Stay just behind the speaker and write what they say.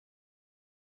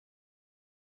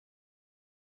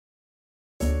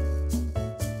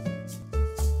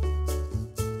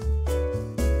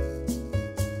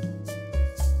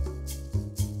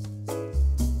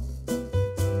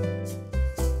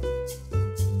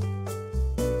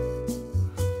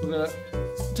going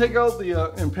to take out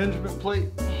the impingement plate.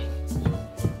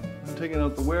 I'm taking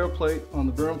out the wear plate on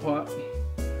the burn pot.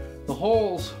 The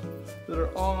holes that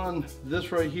are on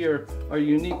this right here are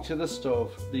unique to this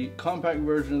stove. The compact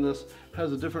version of this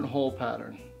has a different hole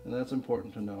pattern, and that's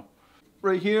important to know.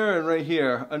 Right here and right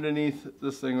here, underneath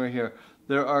this thing right here,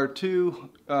 there are two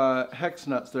hex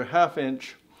nuts. They're 1/2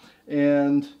 inch,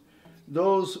 and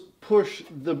those push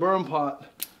the burn pot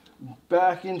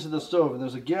back into the stove, and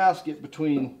there's a gasket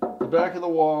between the back of the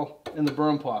wall and the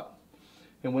burn pot.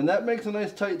 And when that makes a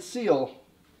nice tight seal,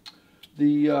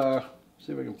 see if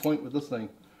I can point with this thing.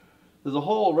 There's a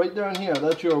hole right down here.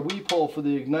 That's your weep hole for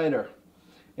the igniter.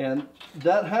 And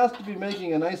that has to be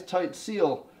making a nice tight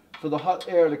seal for the hot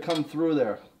air to come through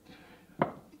there.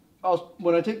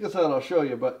 When I take this out, I'll show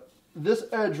you, but this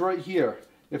edge right here,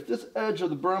 if this edge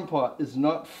of the burn pot is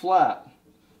not flat,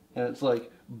 and it's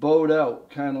like bowed out,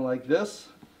 kind of like this,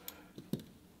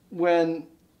 when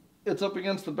it's up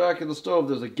against the back of the stove,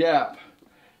 there's a gap.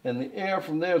 And the air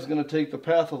from there is going to take the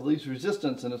path of least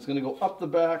resistance, and it's going to go up the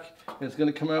back, and it's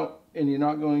going to come out, and you're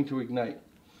not going to ignite.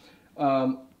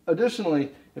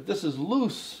 Additionally, if this is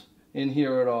loose in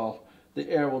here at all, the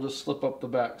air will just slip up the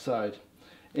back side.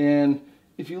 And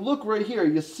if you look right here,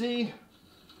 you see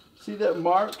that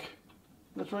mark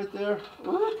that's right there?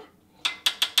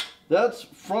 That's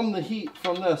from the heat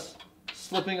from this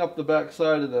slipping up the back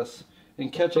side of this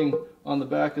and catching on the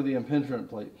back of the impingement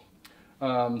plate.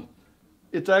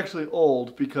 It's actually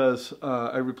old because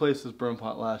I replaced this burn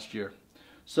pot last year.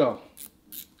 So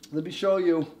let me show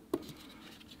you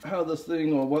how this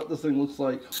thing, or what this thing looks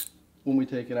like when we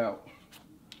take it out.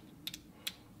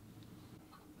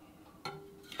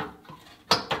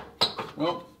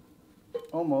 Well,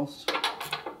 almost.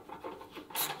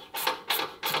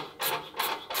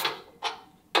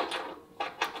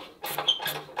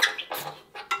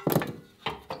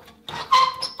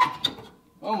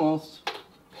 Almost.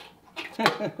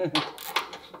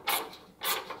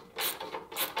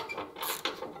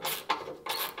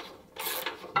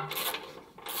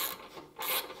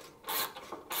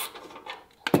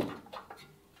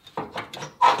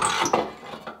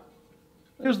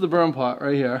 Here's the burn pot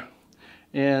right here,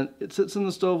 and it sits in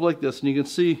the stove like this, and you can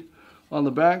see on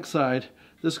the back side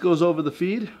this goes over the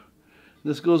feed,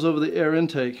 this goes over the air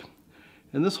intake,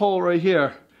 and this hole right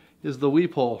here is the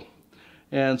weep hole.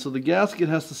 And so the gasket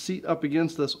has to seat up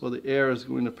against this, or the air is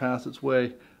going to pass its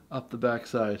way up the back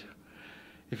side.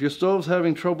 If your stove's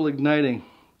having trouble igniting,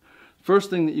 first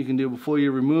thing that you can do before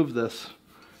you remove this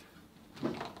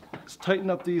is tighten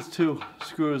up these two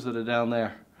screws that are down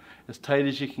there as tight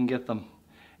as you can get them,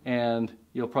 and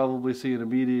you'll probably see an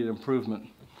immediate improvement.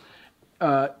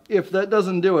 If that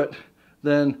doesn't do it,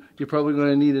 then you're probably going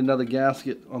to need another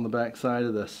gasket on the back side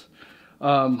of this.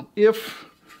 If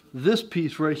this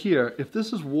piece right here, if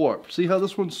this is warped, see how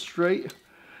this one's straight?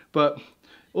 But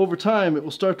over time it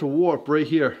will start to warp right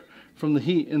here from the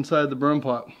heat inside the burn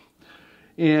pot.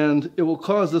 And it will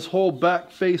cause this whole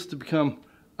back face to become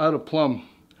out of plumb,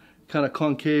 kind of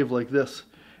concave like this.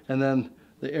 And then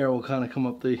the air will kind of come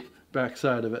up the back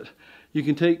side of it. You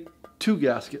can take two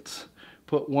gaskets,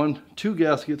 put two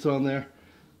gaskets on there,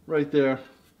 right there,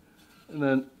 and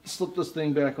then slip this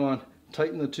thing back on,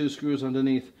 tighten the two screws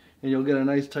underneath, and you'll get a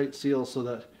nice tight seal so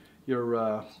that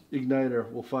your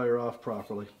igniter will fire off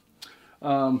properly.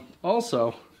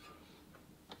 Also,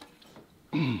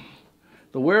 the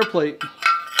wear plate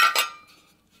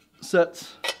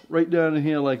sets right down in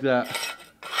here like that.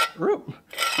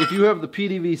 If you have the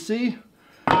PDVC,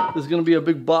 there's going to be a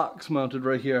big box mounted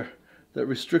right here that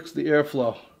restricts the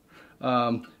airflow.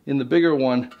 In the bigger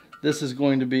one, this is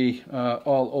going to be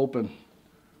all open.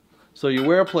 So your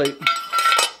wear plate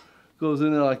goes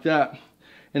in there like that.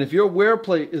 And if your wear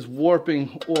plate is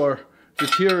warping or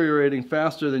deteriorating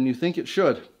faster than you think it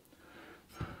should,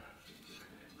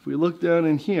 if we look down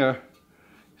in here,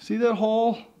 see that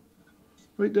hole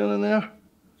right down in there?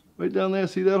 Right down there,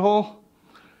 see that hole?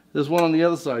 There's one on the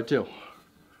other side too.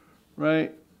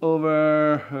 Right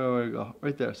over, there we go,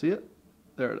 right there, see it?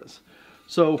 There it is.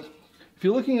 So if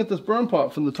you're looking at this burn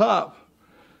pot from the top,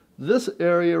 this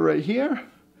area right here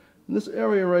and this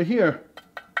area right here,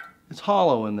 it's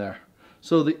hollow in there.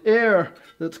 So the air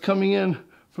that's coming in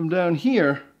from down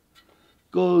here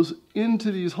goes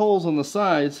into these holes on the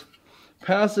sides,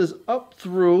 passes up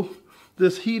through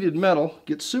this heated metal,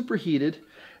 gets superheated,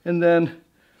 and then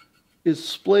is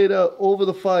splayed out over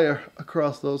the fire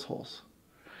across those holes.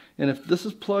 And if this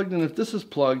is plugged and if this is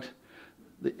plugged,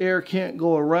 the air can't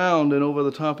go around and over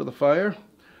the top of the fire.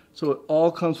 So it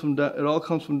all comes from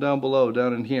down below,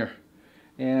 down in here.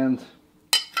 And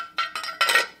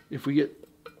if we get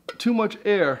too much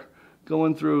air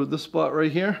going through this spot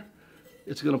right here,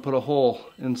 it's going to put a hole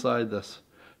inside this.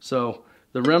 So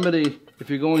the remedy, if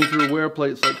you're going through wear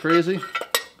plates like crazy,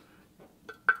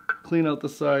 clean out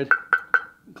this side,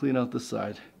 clean out this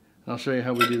side. And I'll show you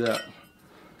how we do that.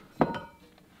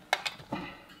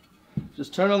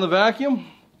 Just turn on the vacuum,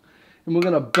 and we're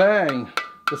going to bang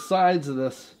the sides of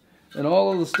this, and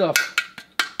all of the stuff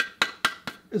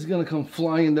is going to come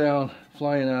flying down,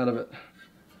 flying out of it.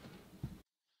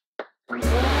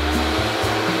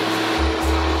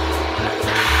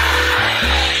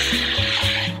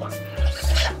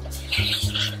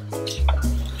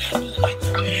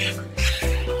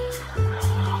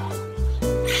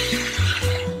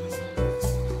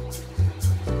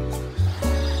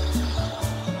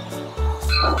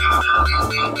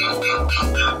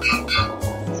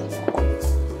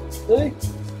 See?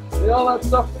 See all that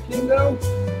stuff that came down?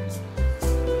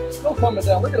 Still coming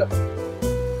down, look at it.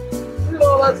 Look at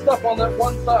all that stuff on that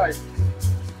one side.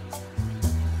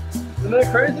 Isn't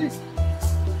that crazy?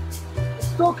 It's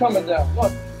still coming down,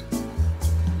 look.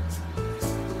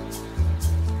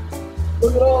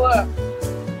 Look at all that.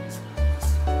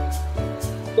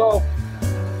 So,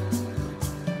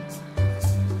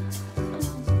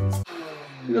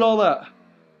 look at all that.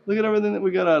 Look at everything that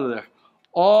we got out of there.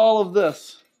 All of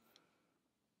this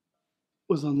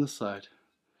was on this side.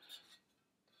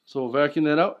 So we'll vacuum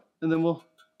that out, and then we'll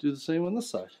do the same on this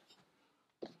side.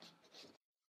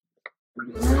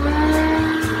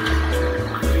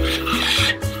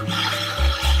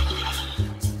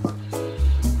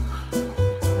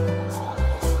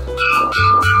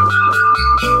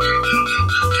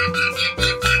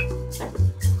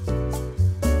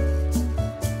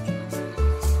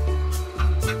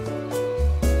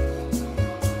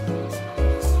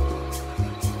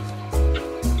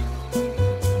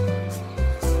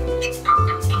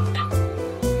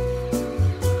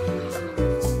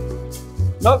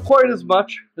 Not quite as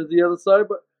much as the other side,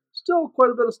 but still quite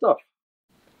a bit of stuff.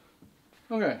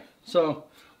 Okay, so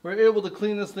we're able to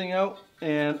clean this thing out,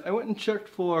 and I went and checked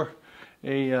for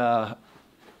a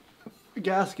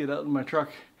gasket out in my truck,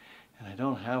 and I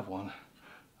don't have one.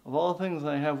 Of all the things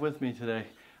I have with me today,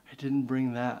 I didn't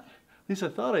bring that. At least I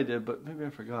thought I did, but maybe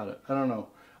I forgot it. I don't know.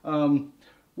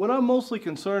 What I'm mostly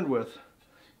concerned with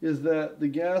is that the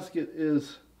gasket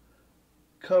is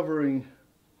covering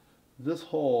this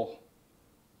hole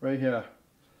right here.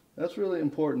 That's really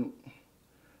important.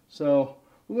 So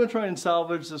we're going to try and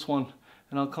salvage this one,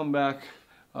 and I'll come back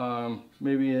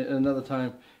maybe another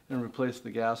time and replace the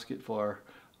gasket for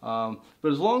her.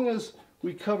 But as long as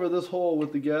we cover this hole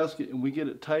with the gasket and we get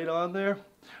it tight on there,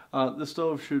 the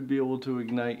stove should be able to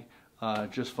ignite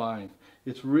just fine.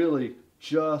 It's really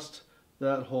just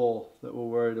that hole that we're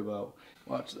worried about.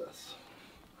 Watch this.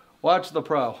 Watch the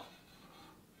pro.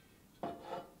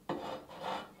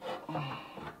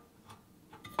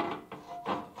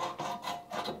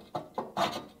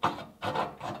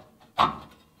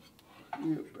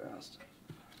 You bastard.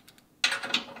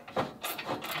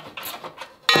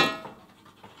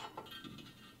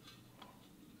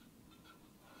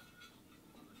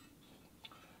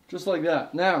 Just like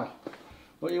that. Now,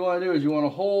 what you want to do is you want to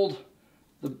hold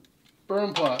the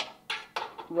burn pot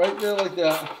right there like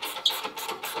that,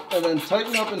 and then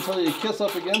tighten up until you kiss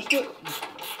up against it.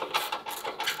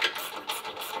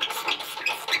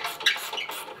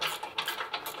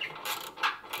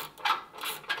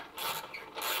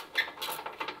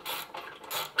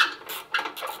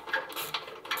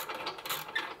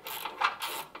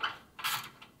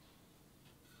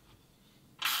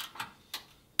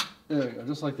 There we go,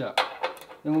 just like that.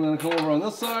 Then we're going to come over on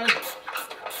this side.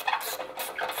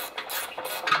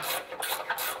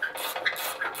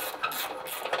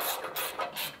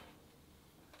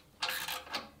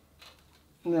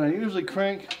 And then I usually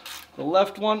crank the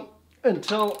left one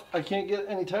until I can't get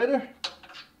any tighter.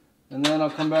 And then I'll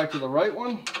come back to the right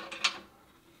one.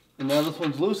 And now this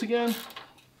one's loose again.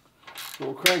 So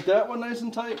we'll crank that one nice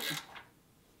and tight.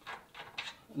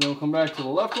 And then we'll come back to the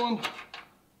left one.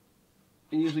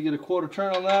 You usually get a quarter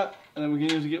turn on that, and then we can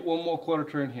usually get one more quarter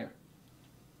turn here.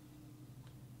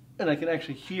 And I can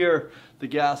actually hear the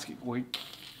gasket going.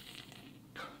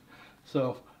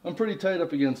 So I'm pretty tight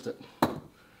up against it.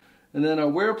 And then our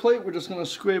wear plate, we're just going to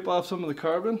scrape off some of the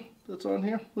carbon that's on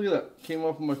here. Look at that, came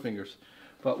off of my fingers.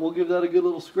 But we'll give that a good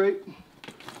little scrape.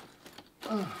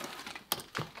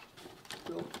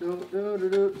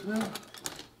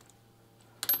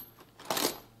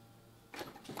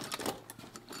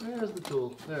 There's the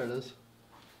tool. There it is.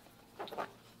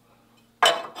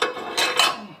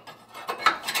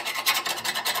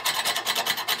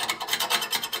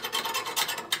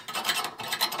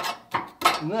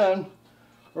 And then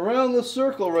around this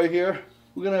circle right here,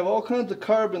 we're going to have all kinds of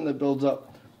carbon that builds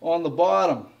up on the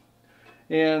bottom.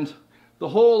 And the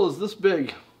hole is this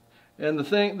big. And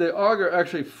the auger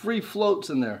actually free floats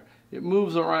in there. It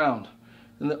moves around.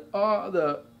 And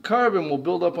the carbon will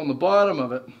build up on the bottom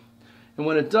of it. And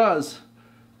when it does,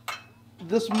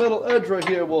 this middle edge right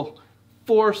here will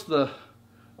force the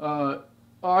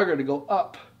auger to go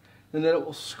up. And then it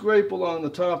will scrape along the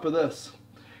top of this.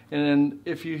 And then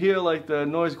if you hear like the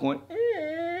noise going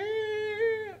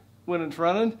when it's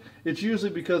running, it's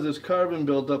usually because there's carbon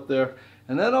built up there.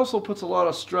 And that also puts a lot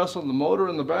of stress on the motor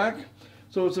in the back.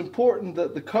 So it's important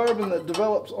that the carbon that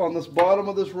develops on this bottom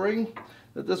of this ring,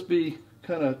 that this be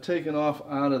kind of taken off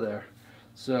out of there.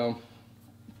 So,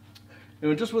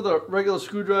 and just with a regular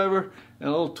screwdriver and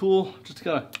a little tool, just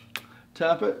kind of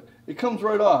tap it, it comes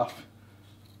right off.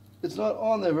 It's not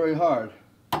on there very hard.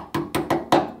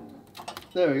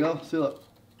 There we go, see look,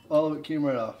 all of it came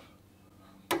right off.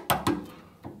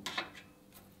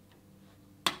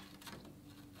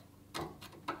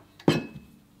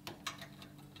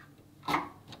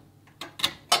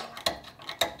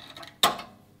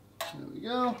 There we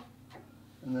go,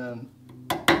 and then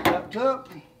tap, tap,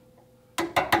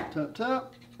 tap,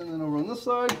 tap, and then over on this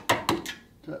side,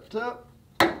 tap, tap.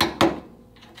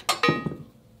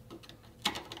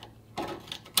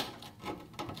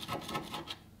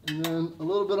 And then a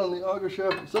little bit on the auger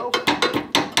shaft itself.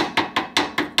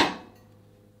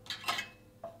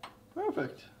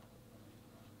 Perfect.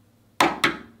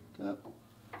 Tap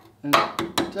and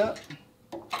tap.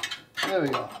 There we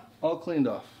go. All cleaned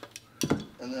off.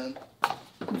 And then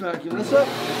vacuum this up.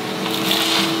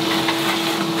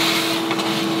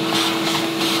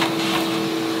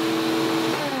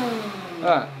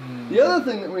 Alright. The other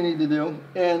thing that we need to do,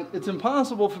 and it's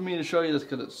impossible for me to show you this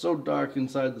because it's so dark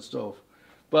inside the stove.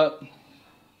 But,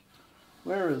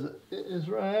 where is it? It is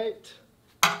right.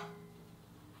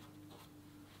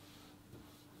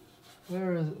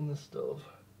 Where is it in the stove?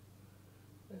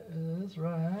 It is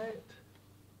right.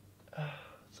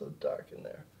 It's so dark in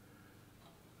there.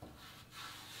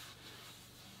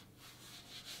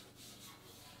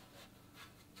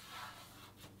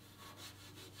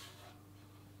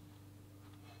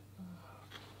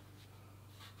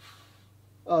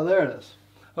 Oh, there it is.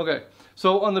 Okay.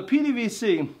 So on the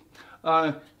PDVC,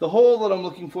 the hole that I'm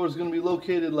looking for is going to be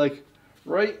located like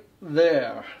right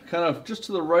there, kind of just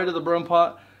to the right of the burn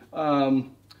pot,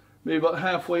 maybe about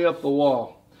halfway up the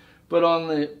wall. But on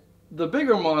the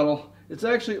bigger model, it's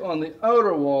actually on the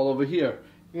outer wall over here,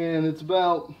 and it's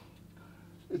about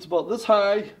this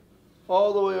high,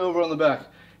 all the way over on the back.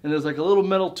 And there's like a little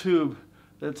metal tube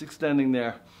that's extending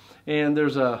there, and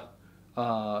there's a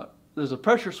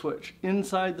pressure switch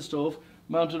inside the stove,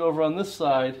 mounted over on this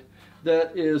side,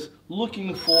 that is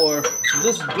looking for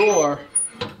this door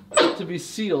to be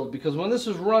sealed, because when this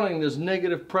is running there's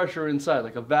negative pressure inside,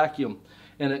 like a vacuum,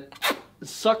 and it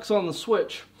sucks on the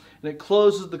switch and it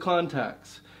closes the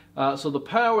contacts. So the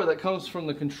power that comes from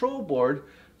the control board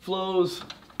flows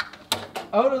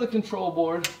out of the control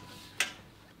board.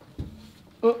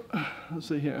 Oh, let's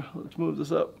see here, let's move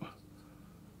this up.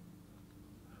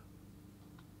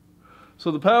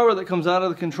 So the power that comes out of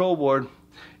the control board,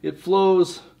 it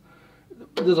flows,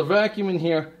 there's a vacuum in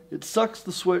here, it sucks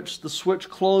the switch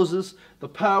closes, the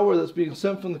power that's being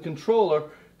sent from the controller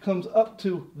comes up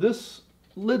to this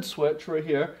lid switch right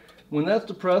here. When that's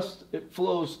depressed, it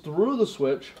flows through the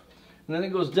switch, and then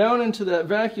it goes down into that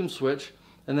vacuum switch,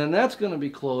 and then that's going to be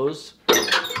closed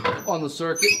on the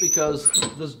circuit because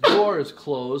this door is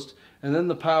closed, and then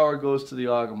the power goes to the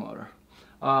auger motor.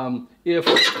 If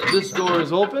this door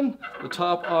is open, the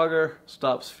top auger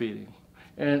stops feeding.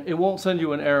 And it won't send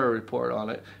you an error report on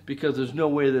it because there's no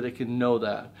way that it can know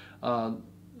that.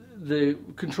 The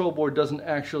control board doesn't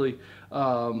actually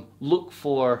look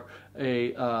for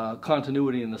a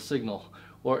continuity in the signal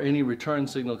or any return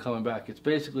signal coming back. It's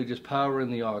basically just power in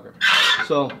the auger.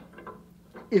 So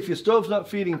if your stove's not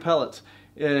feeding pellets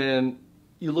and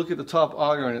you look at the top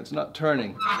auger and it's not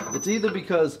turning, it's either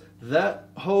because that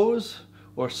hose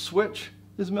or switch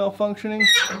is malfunctioning,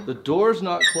 the door's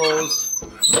not closed,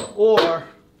 or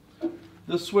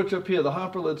this switch up here, the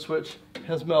hopper lid switch,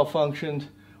 has malfunctioned,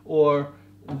 or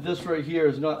this right here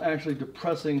is not actually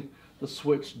depressing the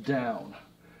switch down.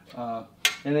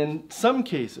 And in some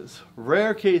cases,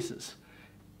 rare cases,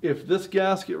 if this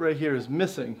gasket right here is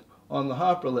missing on the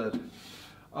hopper lid,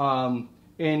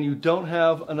 and you don't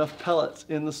have enough pellets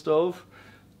in the stove,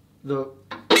 the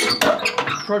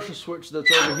pressure switch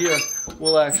that's over here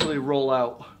will actually roll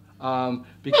out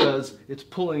because it's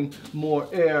pulling more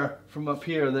air from up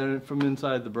here than from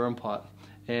inside the burn pot,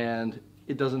 and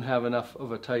it doesn't have enough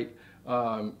of a tight,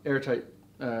 airtight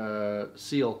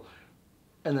seal,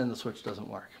 and then the switch doesn't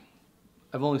work.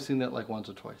 I've only seen that like once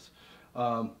or twice.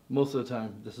 Most of the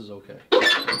time, this is okay.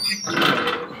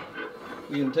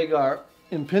 We can take our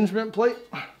impingement plate.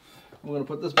 I'm going to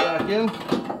put this back in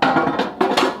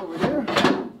over here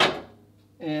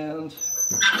and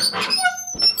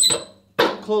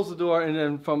close the door, and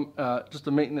then from just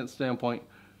a maintenance standpoint,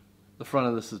 the front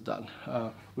of this is done.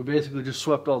 We basically just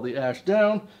swept all the ash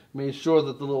down, made sure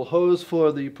that the little hose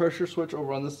for the pressure switch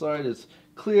over on this side is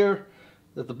clear,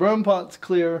 that the burn pot's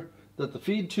clear, that the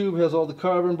feed tube has all the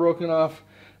carbon broken off,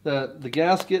 that the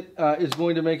gasket is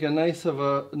going to make a nice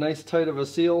tight of a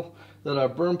seal, that our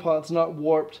burn pot's not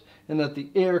warped, and that the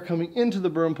air coming into the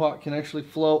burn pot can actually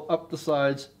flow up the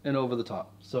sides and over the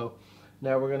top. So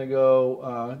now we're going to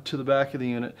go to the back of the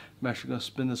unit. I'm actually going to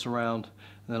spin this around,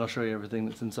 and then I'll show you everything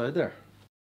that's inside there.